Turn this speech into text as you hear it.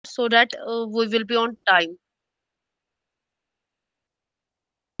so that we will be on time.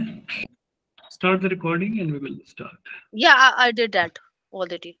 Start the recording and we will start. Yeah, I did that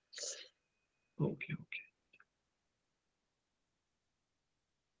already. Okay, okay.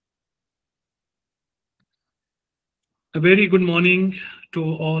 A very good morning to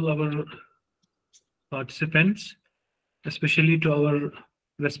all our participants, especially to our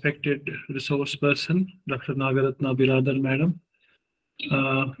respected resource person, Dr. Nagaratna Biradar, Madam.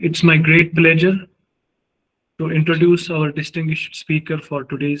 It's my great pleasure to introduce our distinguished speaker for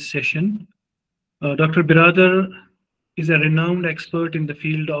today's session. Dr. Biradar is a renowned expert in the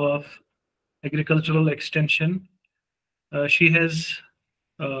field of agricultural extension. She has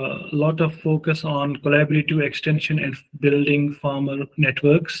a lot of focus on collaborative extension and building farmer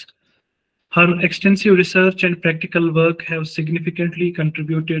networks. Her extensive research and practical work have significantly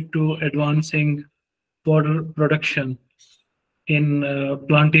contributed to advancing fodder production in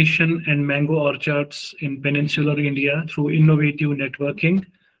plantation and mango orchards in peninsular India through innovative networking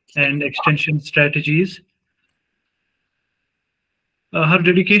and extension strategies. Her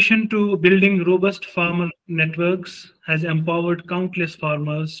dedication to building robust farmer networks has empowered countless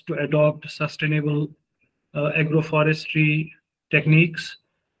farmers to adopt sustainable agroforestry techniques,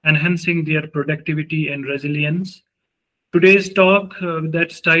 enhancing their productivity and resilience. Today's talk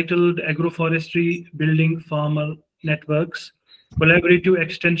that's titled Agroforestry Building Farmer Networks, Collaborative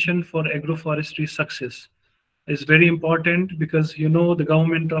Extension for Agroforestry Success is very important because you know the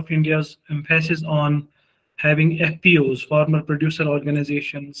government of India's emphasis on having FPOs, farmer producer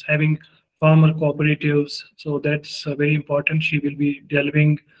organizations, having farmer cooperatives. So that's very important. She will be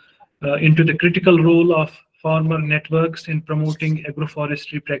delving into the critical role of farmer networks in promoting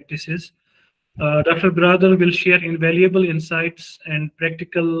agroforestry practices. Dr. Biradar will share invaluable insights and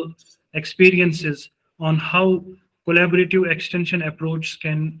practical experiences on how collaborative extension approach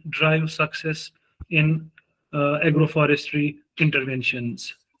can drive success in agroforestry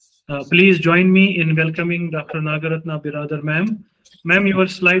interventions. Please join me in welcoming Dr. Nagaratna Biradar, ma'am. Ma'am, your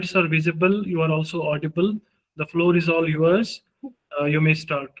slides are visible. You are also audible. The floor is all yours. You may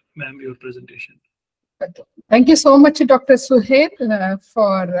start, ma'am, your presentation. Thank you so much, Dr. Suhail,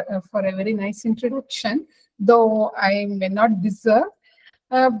 for a very nice introduction, though I may not deserve.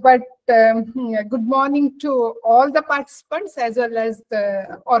 But good morning to all the participants as well as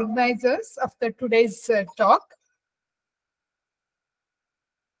the organizers of today's talk.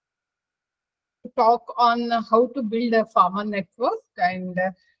 Talk on how to build a farmer network and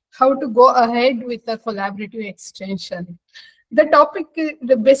how to go ahead with a collaborative extension. The topic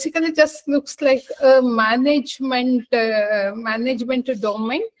basically just looks like a management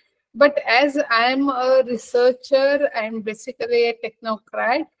domain, but as I am a researcher, I am basically a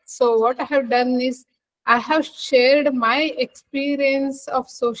technocrat. So what I have done is I have shared my experience of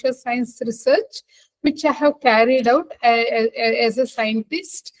social science research, which I have carried out as a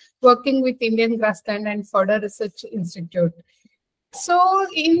scientist working with Indian Grassland and Fodder Research Institute. So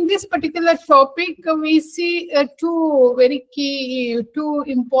in this particular topic, we see two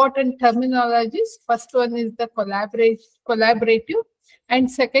important terminologies. First one is the collaborative, and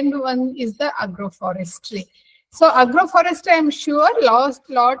second one is the agroforestry. So agroforestry, I'm sure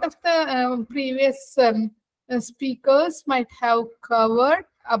lot of the previous speakers might have covered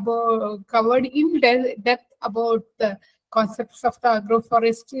in depth about the concepts of the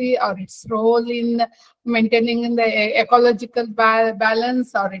agroforestry or its role in maintaining the ecological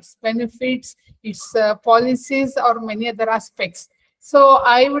balance or its benefits, its policies or many other aspects. So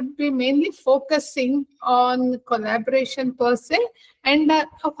I would be mainly focusing on collaboration per se and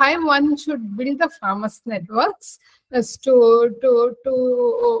why one should build the farmers networks as to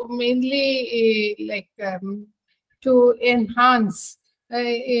mainly to enhance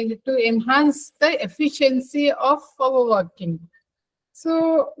the efficiency of our working.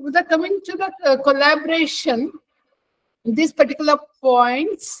 So coming to the collaboration, these particular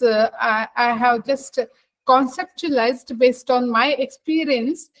points I have just conceptualized based on my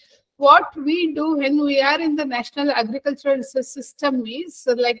experience. What we do when we are in the National Agricultural Research System is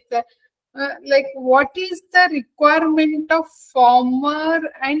what is the requirement of farmer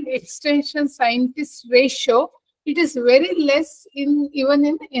and extension scientist ratio. It is very less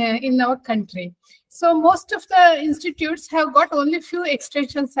even in our country. So most of the institutes have got only few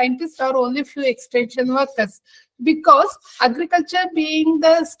extension scientists or only few extension workers, because agriculture being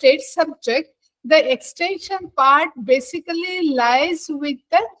the state subject, the extension part basically lies with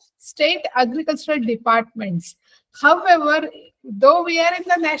the state agricultural departments. However, though we are in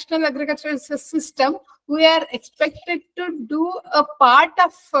the National Agricultural System, we are expected to do a part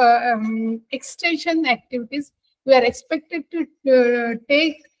of extension activities. We are expected to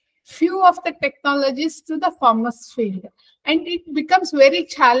take few of the technologies to the farmers field, and it becomes very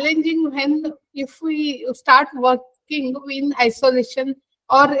challenging when if we start working in isolation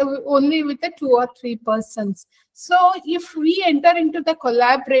or only with the 2 or 3 persons. So if we enter into the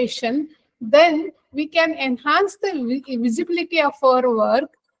collaboration, then we can enhance the visibility of our work,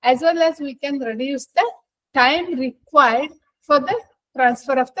 as well as we can reduce the time required for the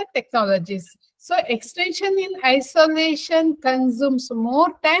transfer of the technologies. So extension in isolation consumes more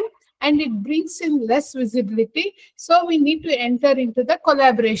time and it brings in less visibility. So we need to enter into the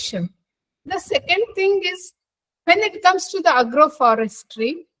collaboration. The second thing is, when it comes to the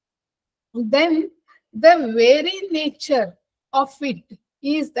agroforestry, then the very nature of it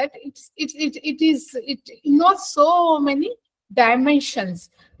is that it involves so many dimensions.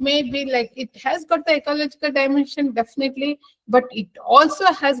 Maybe like it has got the ecological dimension, definitely, but it also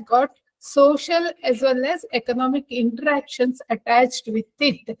has got social as well as economic interactions attached with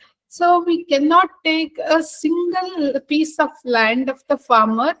it. So we cannot take a single piece of land of the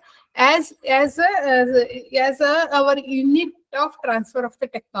farmer as our unit of transfer of the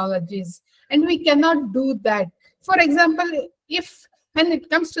technologies, and we cannot do that. For example, if when it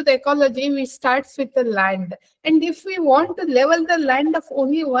comes to the ecology, we start with the land, and if we want to level the land of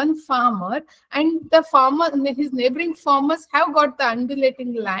only one farmer, and the farmer and his neighboring farmers have got the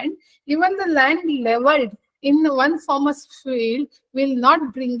undulating land, even the land leveled in one farmer's field will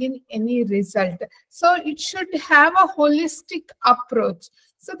not bring in any result. So it should have a holistic approach.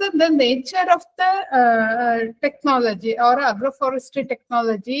 So the nature of the technology or agroforestry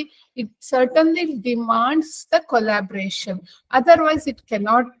technology, it certainly demands the collaboration. Otherwise, it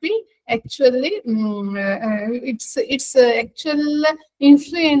cannot be actually, its actual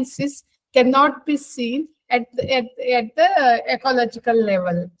influences cannot be seen at the ecological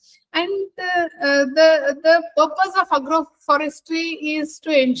level. And the purpose of agroforestry is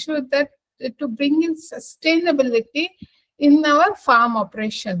to ensure that to bring in sustainability in our farm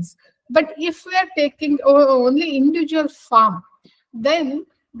operations. But if we are taking only individual farm, then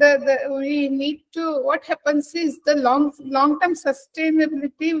we need to, what happens is the long-term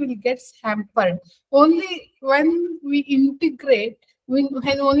sustainability will get hampered. Only when we integrate,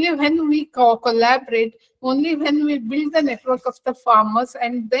 only when we collaborate, only when we build the network of the farmers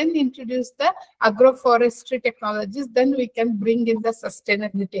and then introduce the agroforestry technologies, then we can bring in the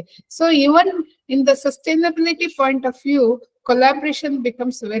sustainability. So even in the sustainability point of view, collaboration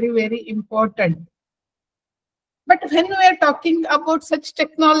becomes very, very important. But when we are talking about such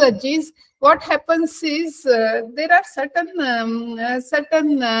technologies, what happens is there are certain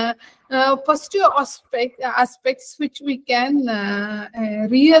positive aspects which we can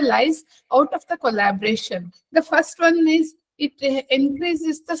realize out of the collaboration. The first one is it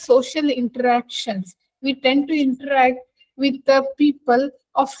increases the social interactions. We tend to interact with the people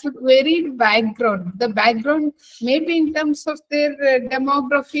of varied background. The background maybe in terms of their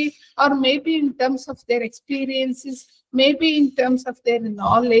demography, or maybe in terms of their experiences, maybe in terms of their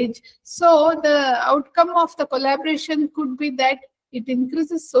knowledge. So the outcome of the collaboration could be that it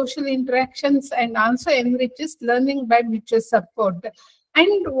increases social interactions and also enriches learning by mutual support.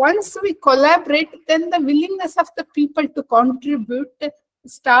 And once we collaborate, then the willingness of the people to contribute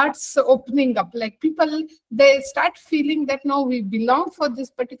starts opening up. Like people, they start feeling that now we belong for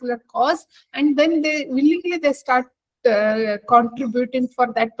this particular cause, and then they willingly they start contributing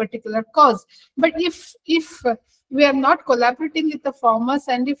for that particular cause. But if we are not collaborating with the farmers,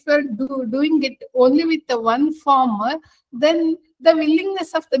 and if we are doing it only with the one farmer, then the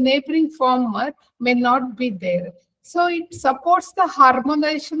willingness of the neighboring farmer may not be there. So it supports the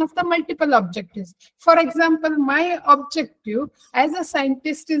harmonization of the multiple objectives. For example, my objective as a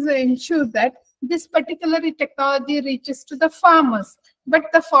scientist is to ensure that this particular technology reaches to the farmers. But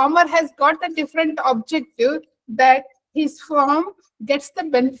the farmer has got a different objective, that his farm gets the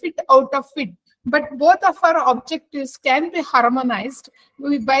benefit out of it. But both of our objectives can be harmonized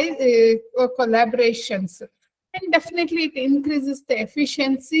by collaborations. And definitely it increases the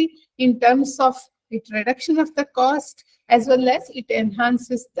efficiency in terms of reduction of the cost, as well as it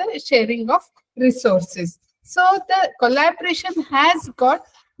enhances the sharing of resources. So the collaboration has got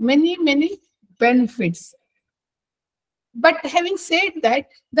many, many benefits. But having said that,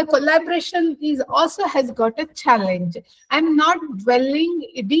 the collaboration also has got a challenge. I'm not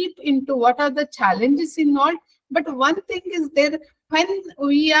dwelling deep into what are the challenges involved, but one thing is there, when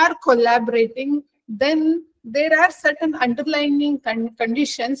we are collaborating, then there are certain underlying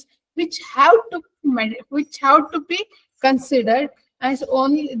conditions which have to be considered, as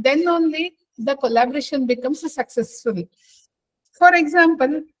only the collaboration becomes successful. For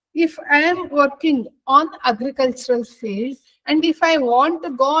example, if I am working on agricultural field, And if I want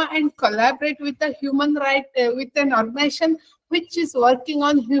to go and collaborate with a human right, with an organization which is working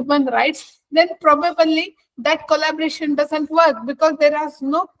on human rights, then probably that collaboration doesn't work because there are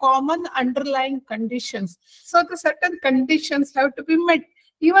no common underlying conditions. So the certain conditions have to be met.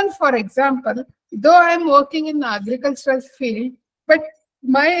 Even for example, though I'm working in the agricultural field, but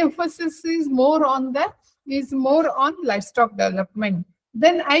my emphasis is more on livestock development.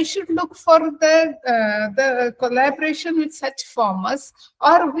 Then I should look for the collaboration with such farmers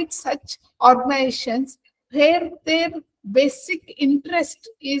or with such organizations where their basic interest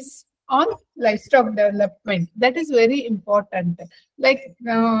is on livestock development. That is very important. Like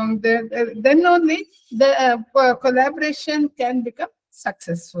then only the collaboration can become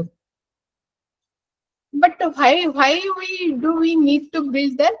successful. But why we need to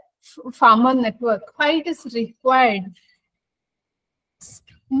build the farmer network? Why it is required?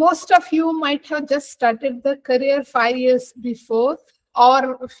 Most of you might have just started the career 5 years before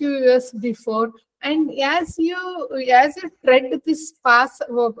or a few years before, and as you tread this path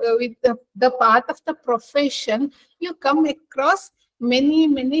with the path of the profession, you come across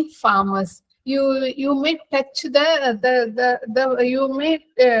many farmers. You may touch you may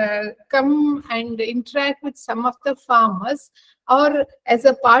come and interact with some of the farmers, or as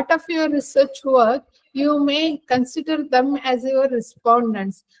a part of your research work you may consider them as your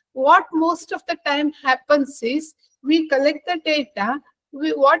respondents. What most of the time happens is we collect the data,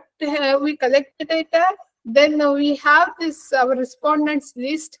 we collect the data, then we have this our respondents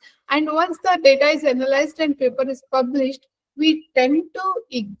list, and once the data is analyzed and paper is published, we tend to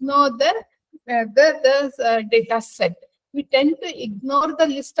ignore the data set. We tend to ignore the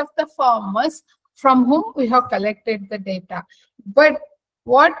list of the farmers from whom we have collected the data. But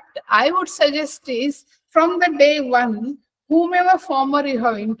what I would suggest is, from the day one, whomever farmer you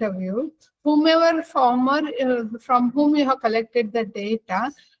have interviewed, whomever farmer from whom you have collected the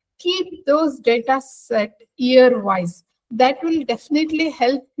data, keep those data set year-wise. That will definitely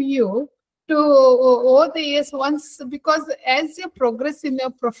help you to over the years once, because as you progress in your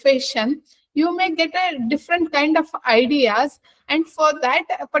profession, you may get a different kind of ideas, and for that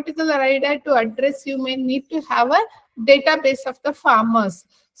particular idea to address, you may need to have a database of the farmers.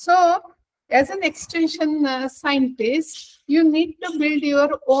 So as an extension scientist, you need to build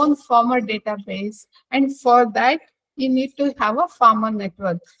your own farmer database, and for that you need to have a farmer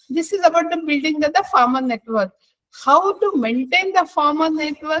network. This is about the building of the farmer network. How to maintain the farmer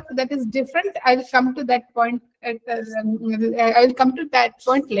network, that is different. I'll come to that point. I will come to that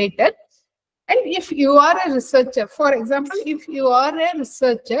point later. And if you are a researcher, for example, if you are a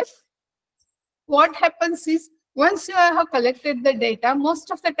researcher, what happens is, once you have collected the data,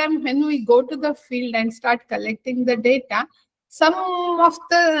 most of the time when we go to the field and start collecting the data, some of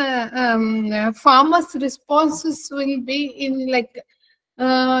the farmers' responses will be in like,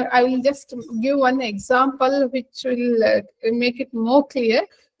 I will just give one example which will make it more clear.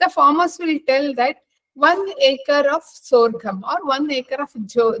 The farmers will tell that 1 acre of sorghum or 1 acre of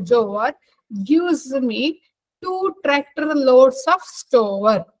jowar gives me 2 tractor loads of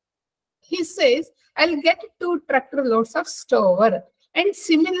stover. He says, I'll get 2 tractor loads of stover. And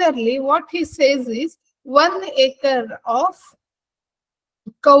similarly, what he says is 1 acre of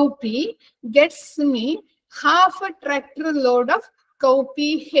cowpea gets me half a tractor load of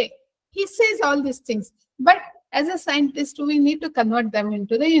cowpea hay. He says all these things. But as a scientist, we need to convert them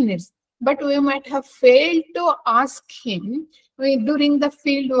into the units. But we might have failed to ask him during the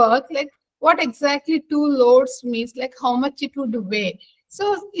field work, like what exactly 2 loads means, like how much it would weigh.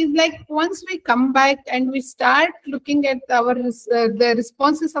 So it's like once we come back and we start looking at our the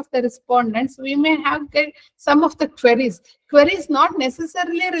responses of the respondents, we may have some of the queries not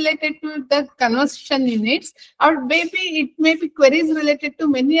necessarily related to the conversion units, or maybe it may be queries related to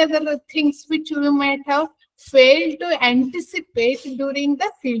many other things which we might have failed to anticipate during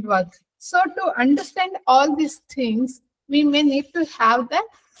the field work. So to understand all these things, we may need to have the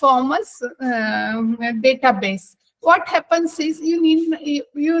farmers database. What happens is you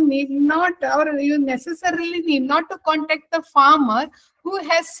necessarily need not to contact the farmer who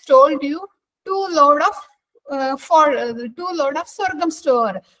has told you 2 load of sorghum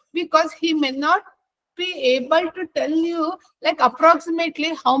store, because he may not be able to tell you like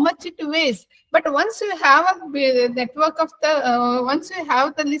approximately how much it weighs. But once you have a network of the once you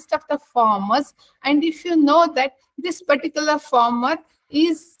have the list of the farmers, and if you know that this particular farmer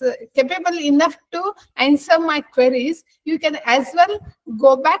is capable enough to answer my queries, you can as well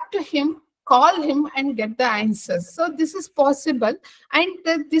go back to him, call him and get the answers. So this is possible, and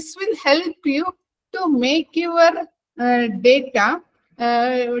this will help you to make your data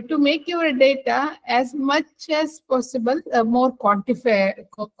to make your data as much as possible more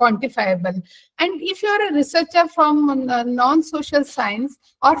quantifiable. And if you are a researcher from non-social science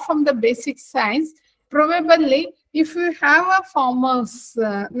or from the basic science, probably if you have a farmers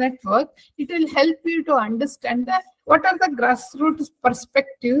network, it will help you to understand that what are the grassroots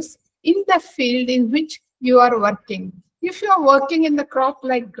perspectives in the field in which you are working. If you are working in the crop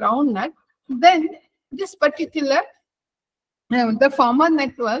like groundnut, then this particular the farmer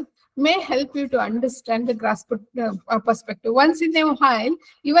network may help you to understand the grassroots perspective. Once in a while,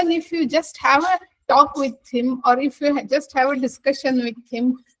 even if you just have a talk with him, or if you just have a discussion with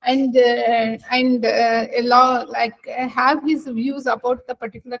him, and have his views about the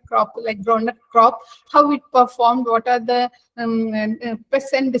particular crop, like groundnut crop, how it performed, what are the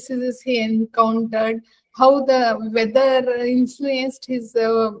pests and diseases he encountered, how the weather influenced his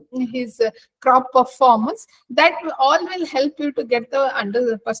crop performance, that all will help you to get the under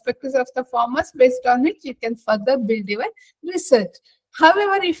the perspectives of the farmers, based on which you can further build your research.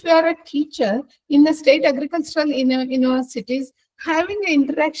 However, if you are a teacher in the state agricultural universities, having an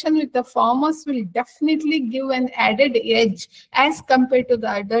interaction with the farmers will definitely give an added edge as compared to the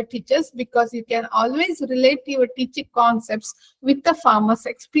other teachers, because you can always relate your teaching concepts with the farmers'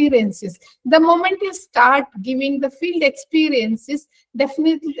 experiences. The moment you start giving the field experiences,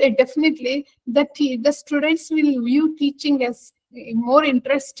 definitely the students will view teaching as more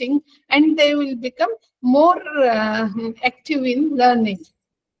interesting, and they will become more active in learning.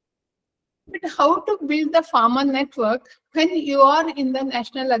 But how to build the farmer network when you are in the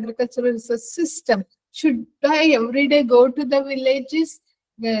National Agricultural Research System? Should I every day go to the villages,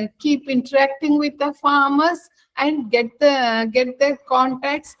 keep interacting with the farmers, and get their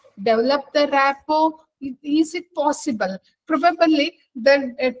contacts, develop the rapport? Is it possible? Probably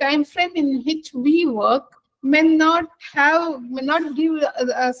the time frame in which we work may not give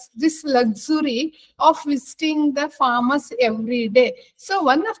us this luxury of visiting the farmers every day. So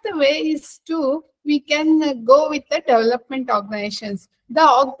one of the ways we can go with the development organizations, the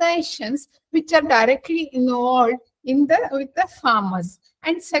organizations which are directly involved with the farmers.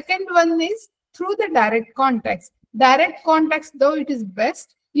 And second one is through the direct contacts. Direct contacts, though it is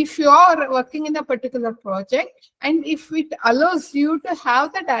best if you are working in a particular project, and if it allows you to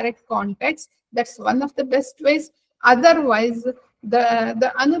have the direct contacts, that's one of the best ways. Otherwise,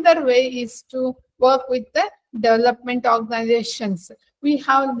 the another way is to work with the development organizations. We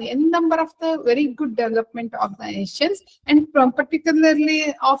have a number of the very good development organizations, and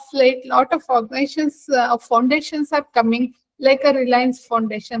particularly of late, lot of organizations, foundations are coming, like a Reliance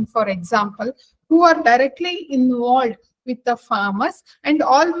Foundation, for example, who are directly involved with the farmers. And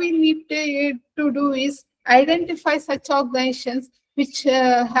all we need to do is identify such organizations which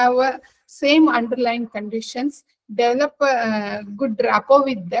have a same underlying conditions, develop a good rapport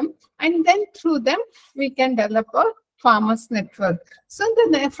with them, and then through them we can develop a farmers network. So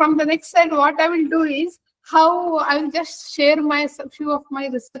from the next slide, what I will do is how I will just share few of my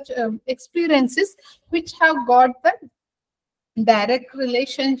research experiences which have got the direct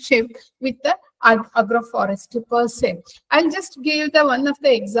relationship with the agroforestry per se. I'll just give one of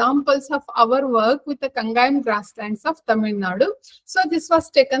the examples of our work with the Kangayam grasslands of Tamil Nadu. So this was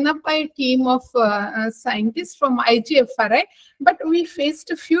taken up by a team of scientists from IGFRI, but we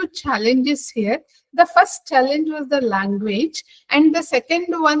faced a few challenges here. The first challenge was the language, and the second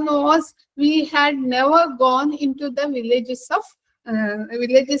one was we had never gone into the villages of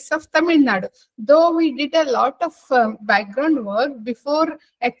Tamil Nadu. Though we did a lot of background work before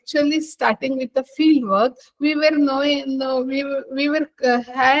actually starting with the field work, we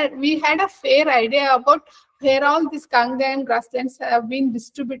had a fair idea about where all these Kangayam grasslands have been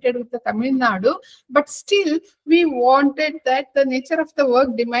distributed with the Tamil Nadu, but still we wanted that the nature of the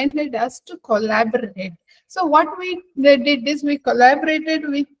work demanded us to collaborate. So what we did is we collaborated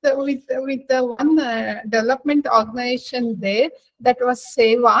with one development organization there, that was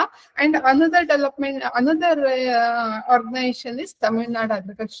SEVA, and another organization is Tamil Nadu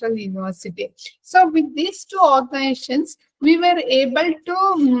Agricultural University. So with these two organizations, we were able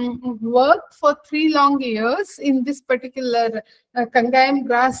to work for 3 long years in this particular Kangayam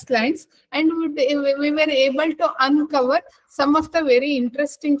grasslands, and we were able to uncover some of the very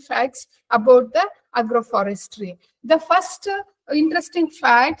interesting facts about the agroforestry. The first interesting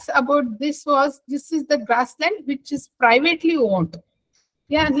facts about this is the grassland which is privately owned.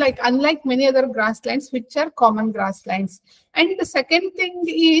 Yeah, unlike many other grasslands which are common grasslands. And the second thing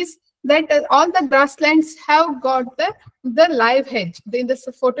is that all the grasslands have got the live hedge. In this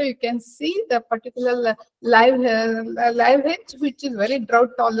photo, you can see the particular live hedge, which is very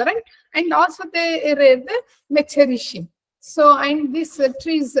drought tolerant, and also they rear the mecherishi. So, and these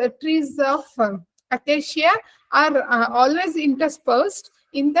trees of acacia are always interspersed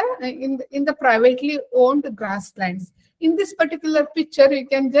in the privately owned grasslands. In this particular picture, you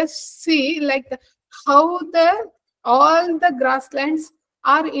can just see like how all the grasslands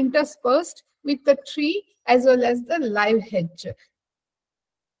are interspersed with the tree as well as the live hedge.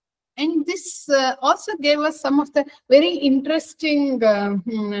 And this also gave us some of the very interesting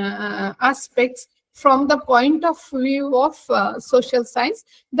aspects from the point of view of social science.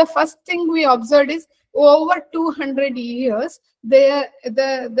 The first thing we observed is over 200 years, the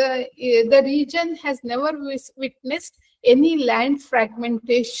region has never witnessed any land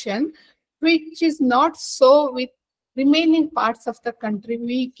fragmentation, which is not so with remaining parts of the country.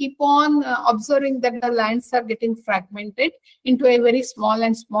 We keep on observing that the lands are getting fragmented into a very small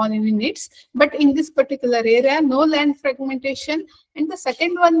and small units, but in this particular area, no land fragmentation. And the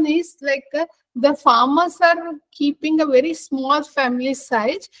second one is like the farmers are keeping a very small family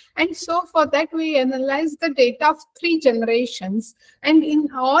size, and so for that we analyze the data of 3 generations, and in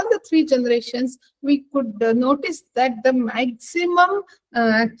all the 3 generations we could notice that the maximum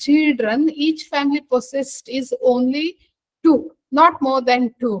children each family possessed is only 2, not more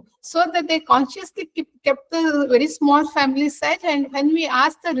than 2, so that they consciously kept a very small family size. And when we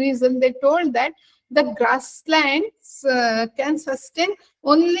asked the reason, they told that the grasslands can sustain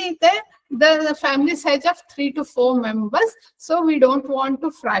only the family size of 3 to 4 members, so we don't want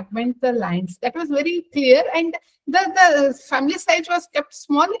to fragment the lands. That was very clear, and the family size was kept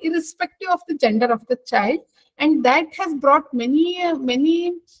small irrespective of the gender of the child, and that has brought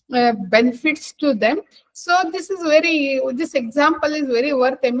many benefits to them. So this example is very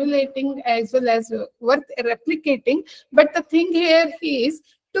worth emulating as well as worth replicating. But the thing here is,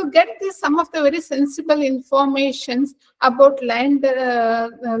 to get some of the very sensible informations about land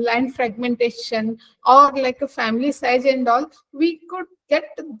fragmentation or like a family size and all, we could get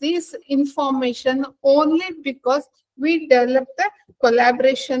this information only because we developed the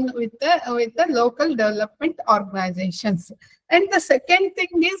collaboration with the local development organizations. And the second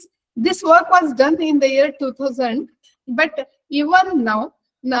thing is, this work was done in the year 2000, but even now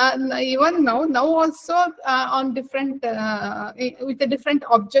also on different with the different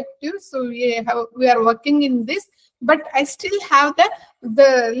objectives. So we are working in this, but I still have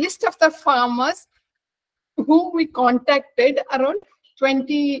the list of the farmers whom we contacted around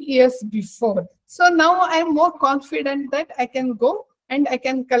 20 years before. So now I'm more confident that I can go and I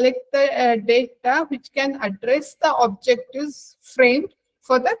can collect the data which can address the objectives framed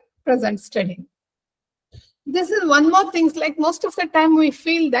for the present study. This is one more thing, like most of the time we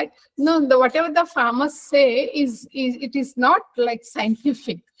feel that whatever the farmers say it is not like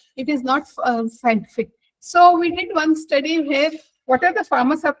scientific. It is not scientific. So we did one study where what are the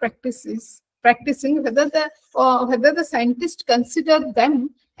farmers are practicing, whether the scientists consider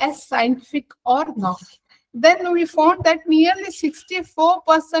them as scientific or not. Then we found that nearly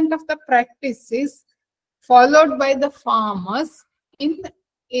 64% of the practices followed by the farmers in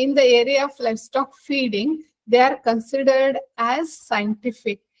the area of livestock feeding, they are considered as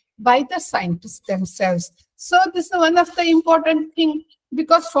scientific by the scientists themselves. So this is one of the important things,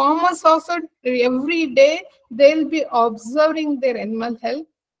 because farmers also every day they will be observing their animal health.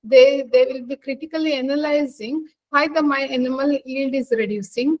 They will be critically analyzing why my animal yield is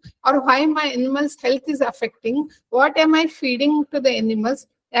reducing, or why my animal's health is affecting. What am I feeding to the animals?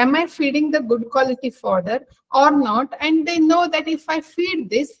 Am I feeding the good quality fodder or not? And they know that if I feed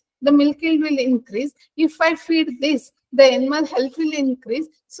this, the milk yield will increase. If I feed this, the animal health will increase.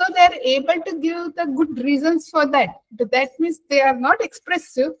 So they are able to give the good reasons for that. That means they are not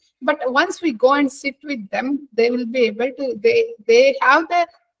expressive, but once we go and sit with them, they will be able to, they have the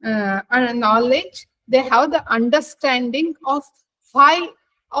knowledge, they have the understanding of why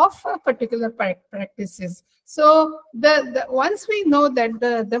of a particular practices. So once we know that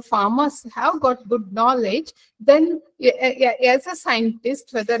the farmers have got good knowledge, then as a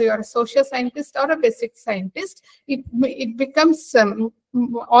scientist, whether you are a social scientist or a basic scientist, it becomes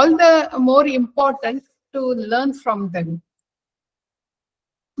all the more important to learn from them.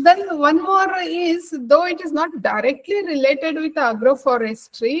 Then one more is, though it is not directly related with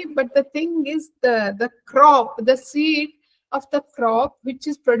agroforestry, but the thing is the crop, the seed of the crop which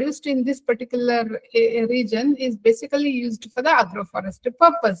is produced in this particular region is basically used for the agroforestry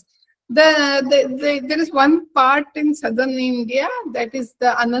purpose. There is one part in southern India, that is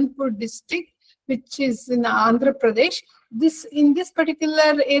the Anandpur district, which is in Andhra Pradesh. In this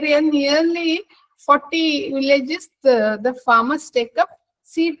particular area, nearly 40 villages, the farmers take up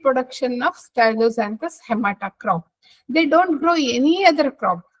seed production of Stylosanthes hemata crop. They don't grow any other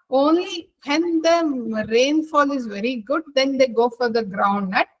crop. Only when the rainfall is very good, then they go for the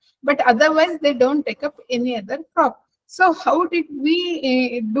groundnut. But otherwise, they don't take up any other crop. So how did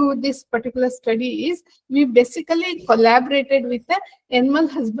we do this particular study is we basically collaborated with the Animal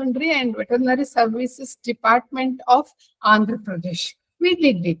Husbandry and Veterinary Services Department of Andhra Pradesh. We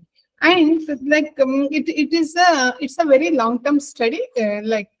did it. And like it's a very long-term study.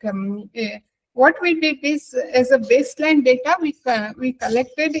 What we did is, as a baseline data, we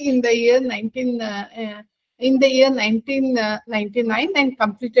collected in the year 1999 and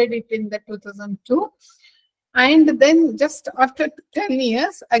completed it in the 2002. And then just after 10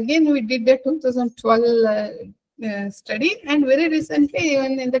 years, again we did the 2012 study, and very recently,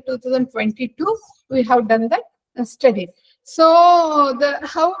 even in the 2022, we have done that study. So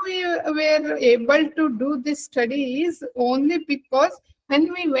how we were able to do this study is only because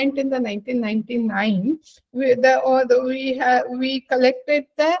when we went in the 1999, we collected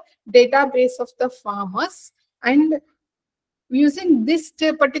the database of the farmers, and using this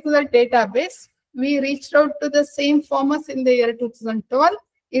particular database, we reached out to the same farmers in the year 2012,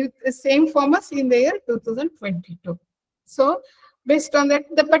 the same farmers in the year 2022. So based on that,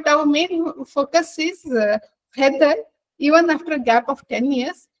 but our main focus is whether even after a gap of 10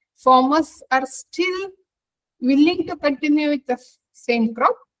 years, farmers are still willing to continue with the same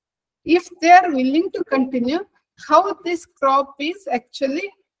crop. If they are willing to continue, how this crop is actually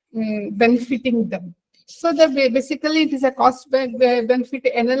benefiting them. So basically it is a cost benefit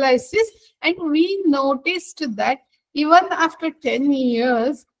analysis, and we noticed that even after 10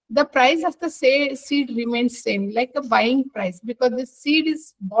 years, the price of the seed remains same, like a buying price, because the seed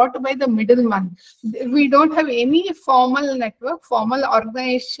is bought by the middleman. We don't have any formal network, formal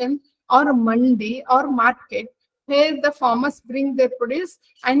organization or mandi or market where the farmers bring their produce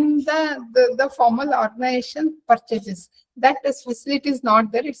and the formal organization purchases. That facility is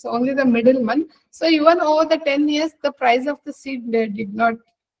not there. It's only the middleman. So even over the 10 years, the price of the seed did not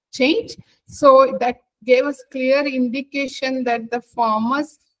change. So that gave us clear indication that the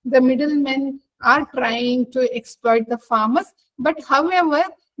farmers, the middlemen, are trying to exploit the farmers. But however,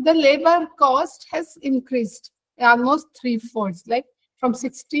 the labor cost has increased almost threefolds, like from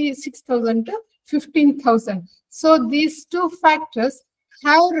 66,000 to 15,000. So these two factors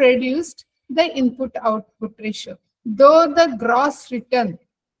have reduced the input-output ratio. Though the gross return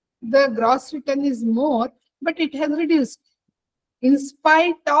is more, but it has reduced in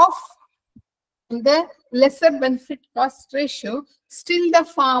spite of the lesser benefit cost ratio. Still the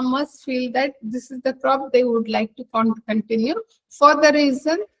farmers feel that this is the crop they would like to continue, for the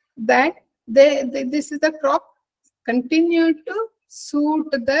reason that this is the crop continue to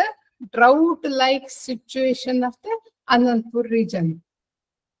suit the drought-like situation of the Anandpur region.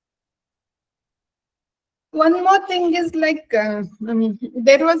 One more thing is like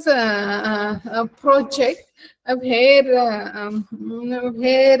there was a project where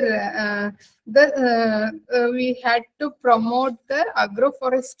we had to promote the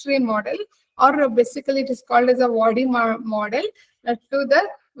agroforestry model, or basically it is called as a Wadi model, to the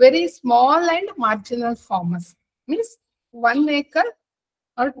very small and marginal farmers. Means 1 acre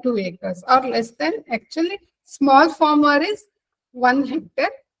or 2 acres or less than. Actually, small farmer is 1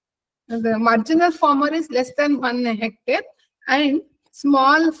 hectare. The marginal farmer is less than 1 hectare, and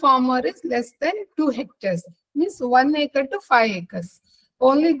small farmer is less than 2 hectares. Means 1 acre to 5 acres.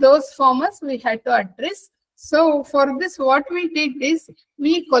 Only those farmers we had to address. So for this, what we did is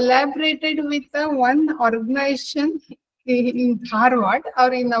we collaborated with one organization in Harvard,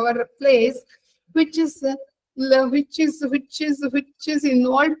 or in our place, which is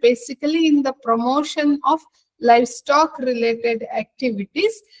involved basically in the promotion of livestock related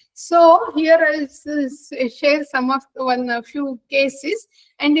activities. So here I'll share some of a few cases,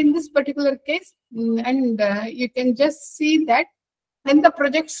 and in this particular case, you can just see that when the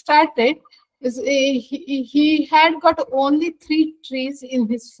project started, he had got only 3 trees in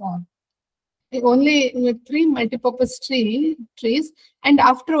his farm, only 3 multipurpose trees, and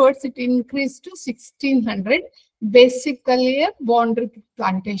afterwards it increased to 1600, basically a boundary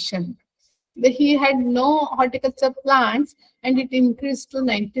plantation. He had no horticulture plants, and it increased to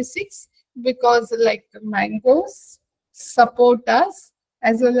 96 because like mangoes, sapotas,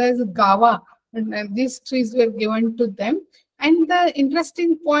 as well as guava, and these trees were given to them. And the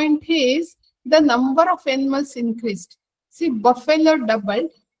interesting point is the number of animals increased. See, buffalo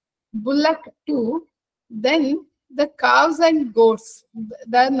doubled, bullock 2, then the cows and goats,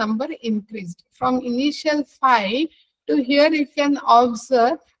 the number increased from initial 5 to here you can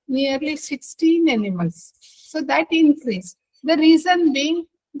observe nearly 16 animals. So that increased. The reason being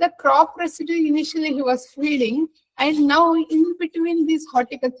the crop residue initially he was feeding, And now in between these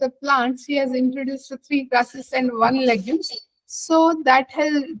horticulture plants, he has introduced 3 grasses and 1 legumes. So that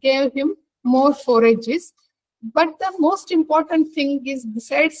has gave him more forages. But the most important thing is,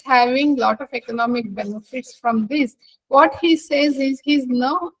 besides having lot of economic benefits from this, what he says is he's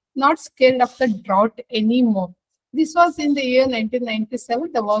now not scared of the drought anymore. This was in the year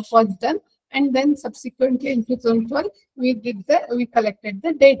 1997, the work was done, and then subsequently in 2012, we collected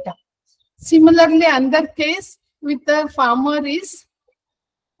the data. Similarly, another case with the farmer is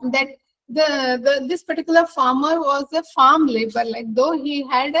that this particular farmer was a farm labor, like though he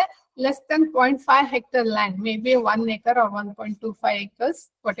had a less than 0.5 hectare land, maybe 1 acre or 1.25 acres,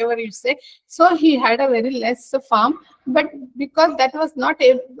 whatever you say. So he had a very less farm, but because that was not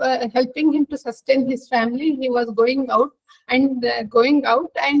helping him to sustain his family, he was going out and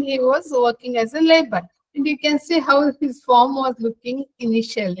he was working as a labor. And you can see how his farm was looking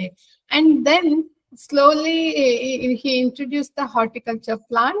initially. And then slowly he introduced the horticulture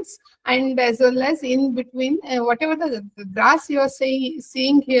plants, and as well as in between whatever the grass you are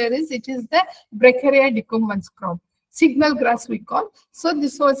seeing here is, it is the Bracharia decumbens crop, signal grass we call. So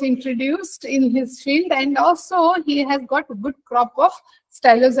this was introduced in his field, and also he has got a good crop of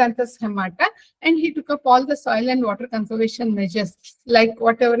Styloxanthus hemata, and he took up all the soil and water conservation measures, like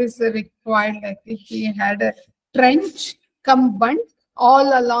whatever is required. Like he had a trench come bund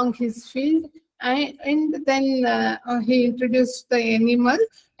all along his field, and then he introduced the animal,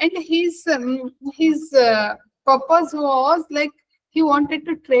 and his purpose was like he wanted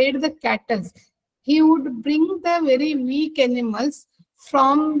to trade the cattle. He would bring the very weak animals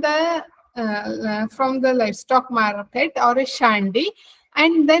from the livestock market or a shandy,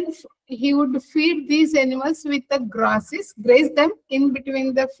 and then he would feed these animals with the grasses, graze them in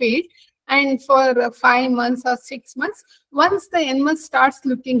between the field, and for 5 months or 6 months, once the animal starts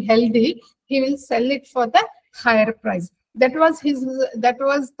looking healthy, he will sell it for the higher price. That was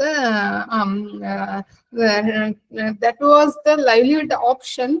the livelihood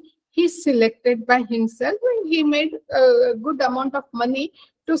option he selected by himself, and he made a good amount of money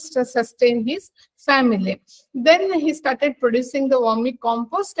to sustain his family. Then he started producing the vermi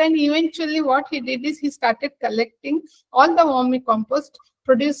compost, and eventually what he did is he started collecting all the vermi compost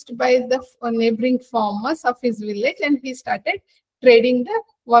produced by the neighboring farmers of his village, and he started trading the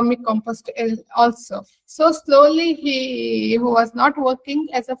vermicompost also. So slowly he who was not working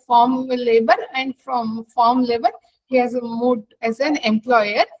as a farm labor, and from farm labor he has moved as an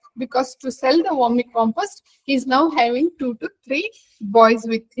employer, because to sell the vermicompost he is now having 2 to 3 boys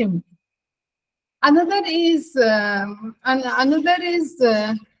with him. Another is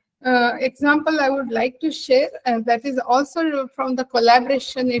example I would like to share, that is also from the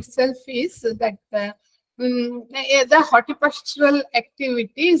collaboration itself, is that the horticultural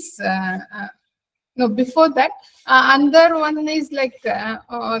activities. No, before that, another one is like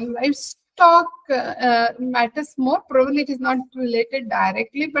livestock matters more. Probably it is not related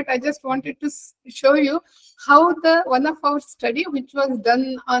directly, but I just wanted to show you how one of our study, which was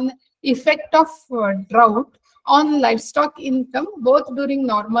done on effect of drought on livestock income, both during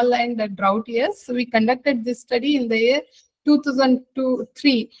normal and drought years. We conducted this study in the year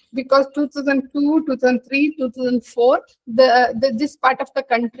 2002-3, because 2002, 2003, 2004, this part of the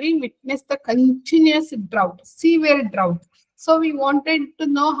country witnessed the continuous drought, severe drought. So we wanted to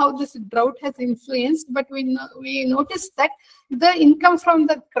know how this drought has influenced, but we noticed that the income from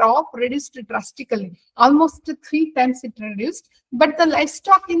the crop reduced drastically, almost 3 times it reduced, but the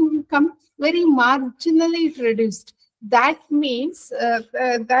livestock income very marginally reduced. That means the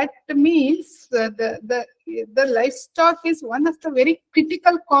livestock is one of the very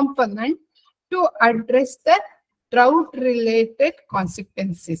critical component to address the drought-related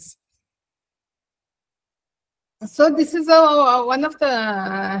consequences. So this is one of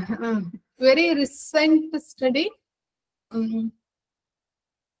the very recent study.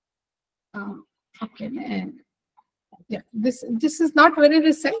 Okay. Yeah, this is not very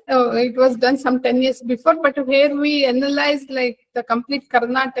recent. It was done some 10 years before, but here we analyzed like the complete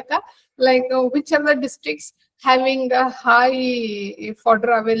Karnataka, like which are the districts having a high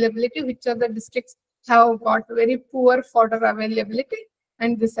fodder availability, which are the districts have got very poor fodder availability,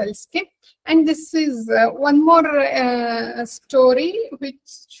 and this I'll skip. And this is one more story which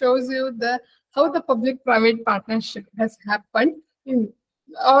shows you how the public-private partnership has happened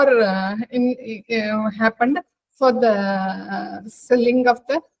happened for the selling of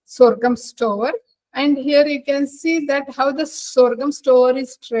the sorghum store. And here you can see that how the sorghum store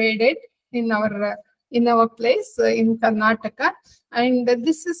is traded in our place in Karnataka. And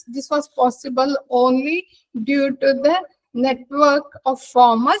this was possible only due to the network of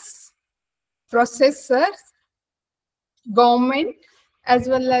farmers, processors, government as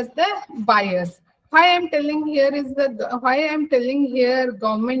well as the buyers. Why I'm telling here is that why I'm telling here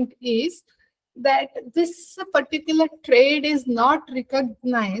government is that this particular trade is not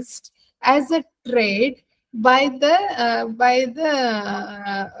recognized as a trade by the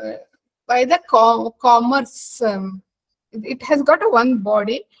commerce. It has got a one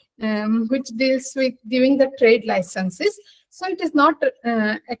body which deals with giving the trade licenses. So it is not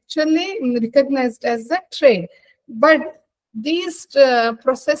actually recognized as a trade. But these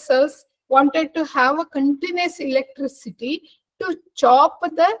processors wanted to have a continuous electricity to chop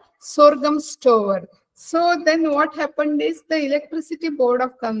the sorghum stover. So then what happened is the Electricity Board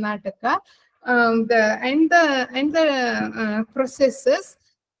of Karnataka the processors,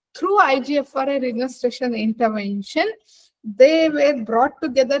 through IGFRA registration intervention, they were brought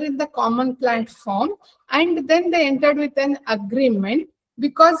together in the common platform, and then they entered with an agreement,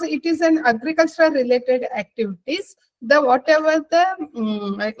 because it is an agricultural related activities. The whatever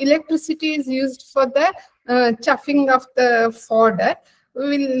the electricity is used for the chuffing of the fodder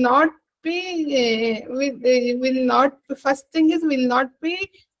will not be will not, first thing is, will not be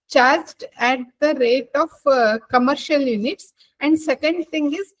charged at the rate of commercial units, and second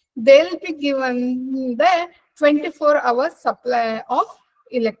thing is they'll be given the 24-hour supply of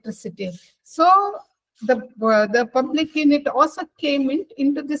electricity. So the public unit also came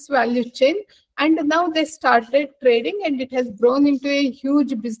into this value chain, and now they started trading, and it has grown into a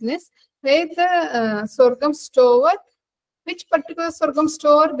huge business where the sorghum stover, which particular sorghum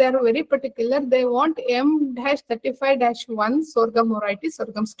store, they are very particular. They want M-35-1 sorghum variety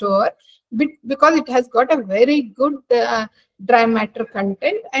sorghum store, because it has got a very good dry matter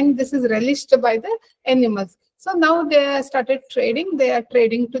content, and this is relished by the animals. So now they started trading. They are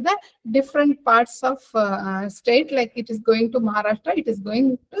trading to the different parts of state, like it is going to Maharashtra, it is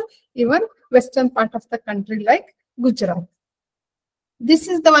going to even western part of the country like Gujarat. This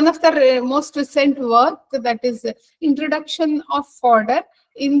is the one of the most recent work, that is introduction of fodder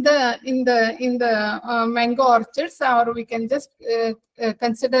in the mango orchards, or we can just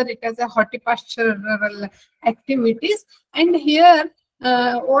consider it as a horticultural activities. And here,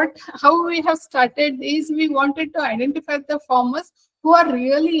 how we have started is, we wanted to identify the farmers who are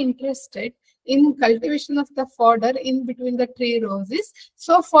really interested in cultivation of the fodder in between the tree roses.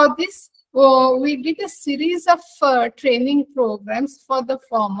 So for this, we did a series of training programs for the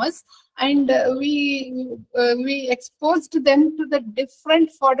farmers, and we exposed them to the different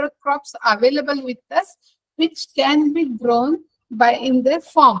fodder crops available with us, which can be grown in their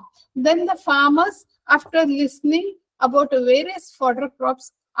farm. Then the farmers, after listening about various fodder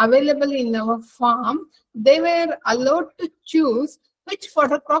crops available in our farm, they were allowed to choose which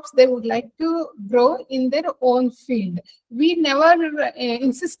fodder crops they would like to grow in their own field. We never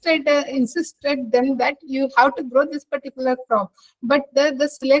insisted them that you have to grow this particular crop, but the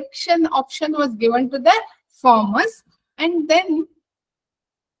selection option was given to the farmers, and then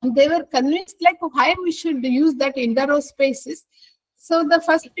they were convinced like why we should use that inter-row spaces. So the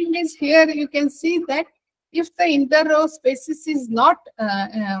first thing is, here you can see that if the inter-row spaces is not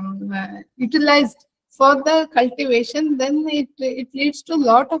utilized for the cultivation, then it leads to a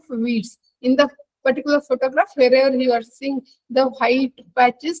lot of weeds. In the particular photograph, wherever you are seeing the white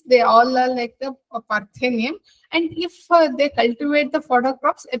patches, they all are like the Parthenium. And if they cultivate the fodder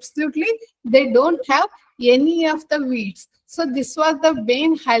crops, absolutely they don't have any of the weeds. So this was the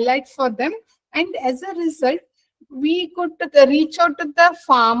main highlight for them. And as a result, we could reach out to the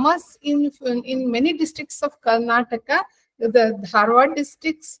farmers in many districts of Karnataka, the Dharwad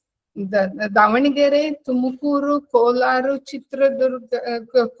districts, the Davanagere, Tumukuru, Kolaru, Chitradurga,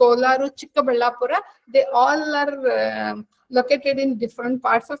 Kolaru, Chikkaballapura, they all are located in different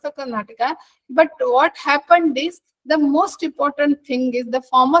parts of the Karnataka. But what happened is, the most important thing is, the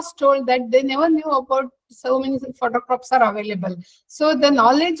farmers told that they never knew about so many fodder crops are available. So the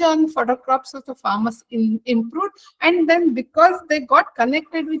knowledge on fodder crops of the farmers improved, and then because they got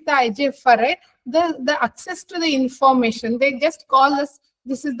connected with the IGFRA, the access to the information, they just call us.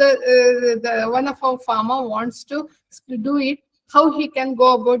 This is the one of our farmer wants to do it, how he can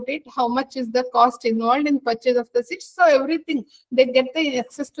go about it, how much is the cost involved in purchase of the seeds. So everything, they get the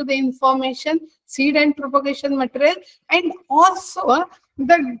access to the information, seed and propagation material, and also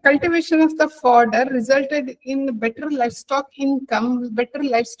the cultivation of the fodder resulted in better livestock income, better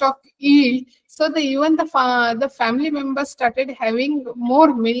livestock yield. So even the family members started having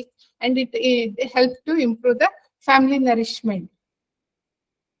more milk, and it helped to improve the family nourishment.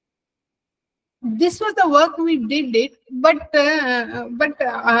 This was the work we did it, but the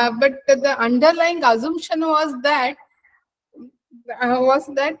underlying assumption was that was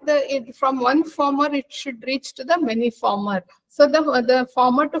that from one farmer it should reach to the many farmer. So the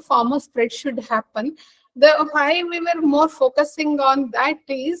farmer to farmer spread should happen. The why we were more focusing on that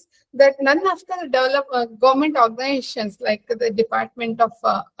is that none of the government organizations like the Department of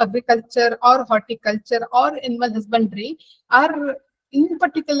Agriculture or Horticulture or Animal Husbandry are in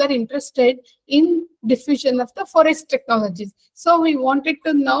particular interested in diffusion of the forest technologies. So we wanted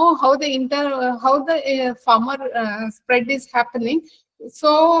to know how the farmer spread is happening.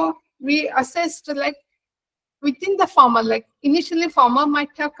 So we assessed like within the farmer, like initially farmer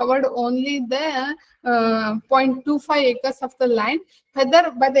might have covered only the 0.25 acres of the land,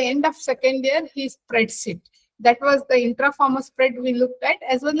 whether by the end of second year he spreads it. That was the intra-farmer spread we looked at,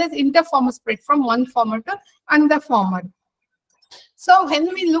 as well as inter-farmer spread from one farmer to another farmer. So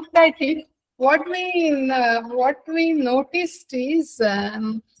when we looked at it, what we noticed is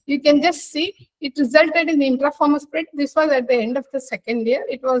you can just see it resulted in intra-farmer spread. This was at the end of the second year.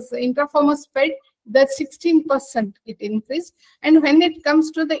 It was intra-farmer spread that 16% it increased. And when it comes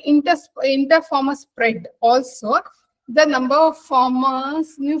to the inter-farmer spread also, the number of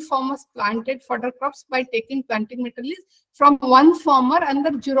new farmers planted fodder crops by taking planting material is from one farmer under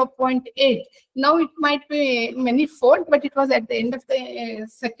 0.8. Now it might be many-fold, but it was at the end of the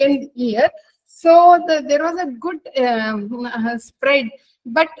second year. So there was a good spread.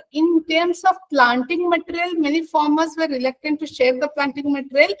 But in terms of planting material, many farmers were reluctant to share the planting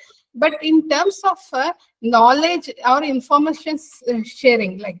material. But in terms of knowledge or information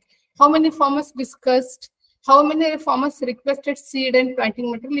sharing, like how many farmers discussed, how many farmers requested seed and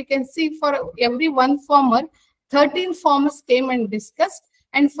planting material, you can see for every one farmer, 13 farmers came and discussed,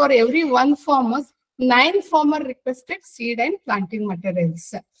 and for every one farmer, 9 farmers requested seed and planting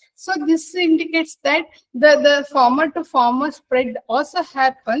materials. So this indicates that the farmer to farmer spread also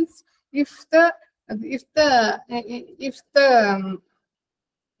happens if the if the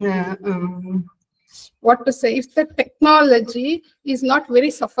technology is not very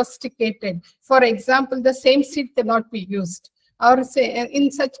sophisticated. For example, the same seed cannot be used, or say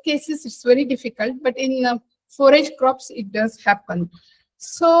in such cases it's very difficult, but in forage crops it does happen.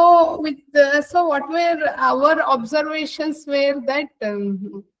 So what were our observations were that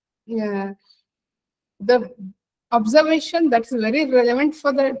the observation that's very relevant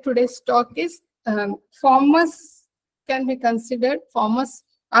for today's talk is farmers can be considered, farmers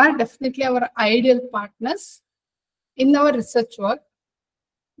are definitely our ideal partners in our research work.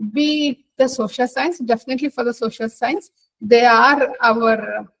 Be it the social science, definitely for the social science, they are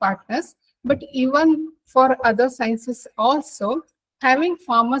our partners. But even for other sciences also, having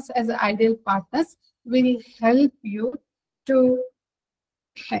farmers as ideal partners will help you to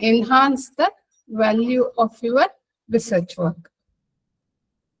enhance the value of your research work.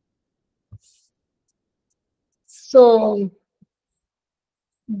 So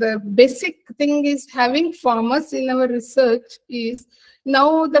the basic thing is having farmers in our research is,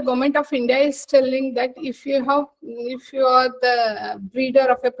 now the government of India is telling that if you are the breeder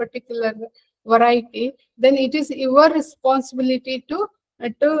of a particular variety, then it is your responsibility to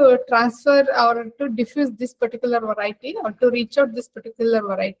transfer or to diffuse this particular variety or to reach out this particular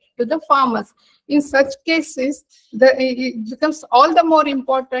variety to the farmers. In such cases, it becomes all the more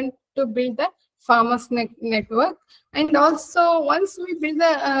important to build the farmers network. And also once we build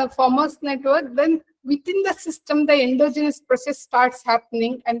the farmers network, then within the system the endogenous process starts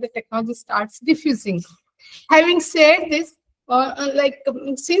happening and the technology starts diffusing. Having said this,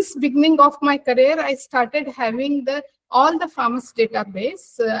 since beginning of my career, I started having all the farmers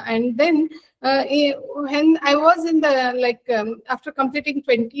database, and then when I was in the after completing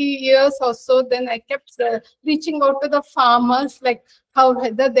 20 years or so, then I kept reaching out to the farmers, like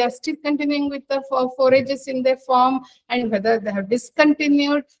whether they are still continuing with the forages in their farm and whether they have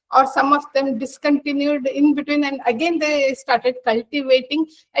discontinued, or some of them discontinued in between and again they started cultivating.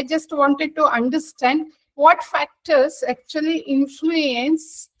 I just wanted to understand what factors actually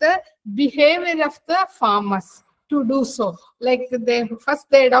influence the behavior of the farmers to do so. Like they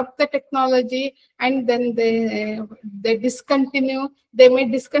adopt the technology and then they discontinue. They may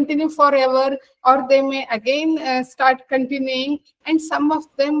discontinue forever, or they may again start continuing, and some of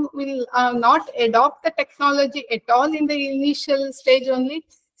them will not adopt the technology at all in the initial stage only.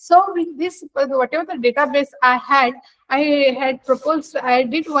 So with this, whatever the database I had proposed, I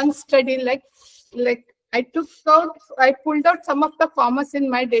did one study like I pulled out some of the farmers in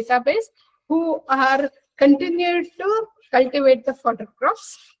my database who are continued to cultivate the fodder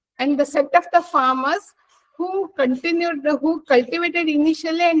crops, and the set of the farmers who cultivated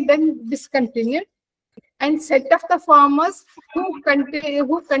initially and then discontinued, and set of the farmers who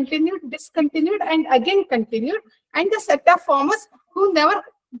continued, discontinued, and again continued, and a set of farmers who never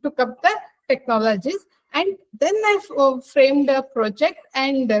took up the technologies. And then I framed a project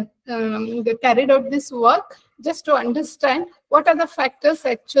and carried out this work just to understand what are the factors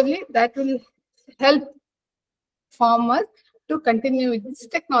actually that will help farmers to continue with this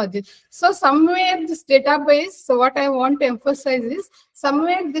technology. So somewhere this database, so what I want to emphasize is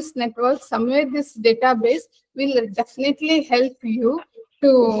somewhere this network, somewhere this database will definitely help you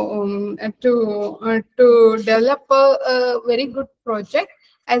to develop a very good project,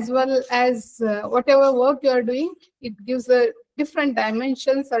 as well as whatever work you are doing, it gives a different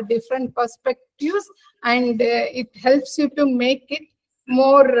dimensions or different perspectives, and it helps you to make it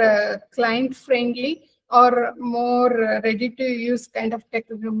more client friendly or more ready to use kind of tech,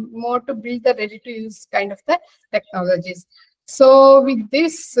 more to build the ready to use kind of the technologies. So with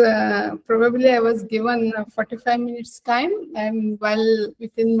this, probably I was given 45 minutes time and well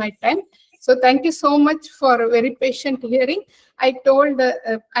within my time. So thank you so much for a very patient hearing. I told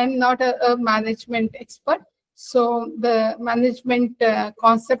I'm not a management expert. So the management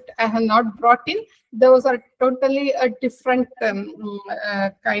concept I have not brought in. Those are totally a different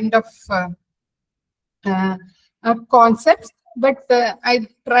kind of concepts. But I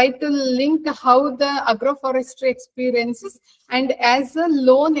try to link how the agroforestry experiences, and as a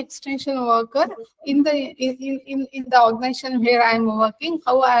loan extension worker in the organization where I am working,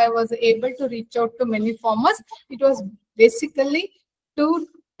 how I was able to reach out to many farmers. It was basically to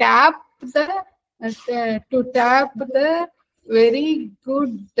tap the very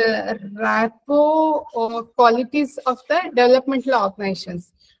good rapport or qualities of the developmental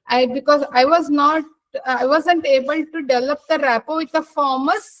organizations. Because I wasn't able to develop the rapport with the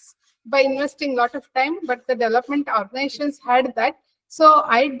farmers by investing a lot of time, but the development organizations had that. So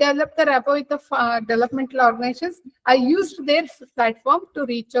I developed the rapport with the developmental organizations. I used their platform to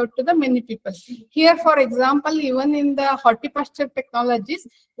reach out to the many people. Here, for example, even in the horticulture technologies,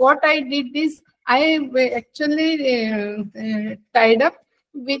 what I did is I actually tied up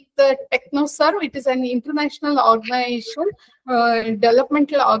with the TechnoServe. It is an international organization,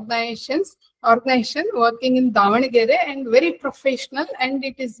 developmental organization working in Davanagere, and very professional, and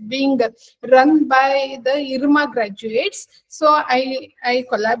it is being run by the IRMA graduates. So I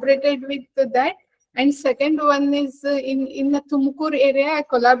collaborated with that. And second one is in the Tumkur area, I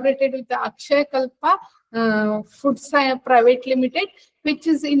collaborated with the Akshay Kalpa Food Science Private Limited, which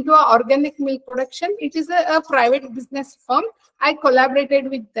is into organic milk production. It is a private business firm. I collaborated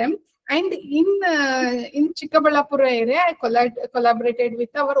with them. And in Chikkaballapura area, I collaborated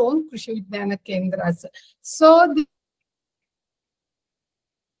with our own Krishi Vijnana Kendras. So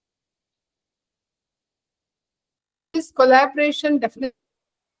this collaboration definitely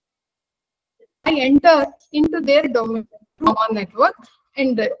I enter into their domain network,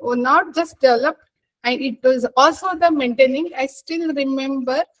 and not just develop. And it was also the maintaining. I still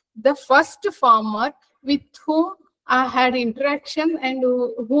remember the first farmer with whom I had interaction and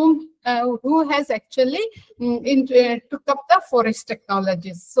who has actually took up the forest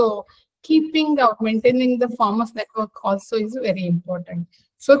technologies. So keeping maintaining the farmers network also is very important.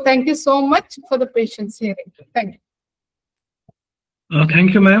 So thank you so much for the patience hearing. Thank you.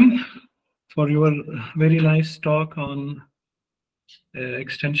 Thank you, ma'am, for your very nice talk on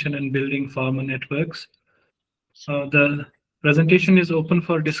extension and building farmer networks. The presentation is open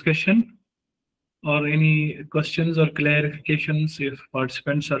for discussion or any questions or clarifications if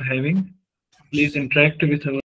participants are having. Please interact with our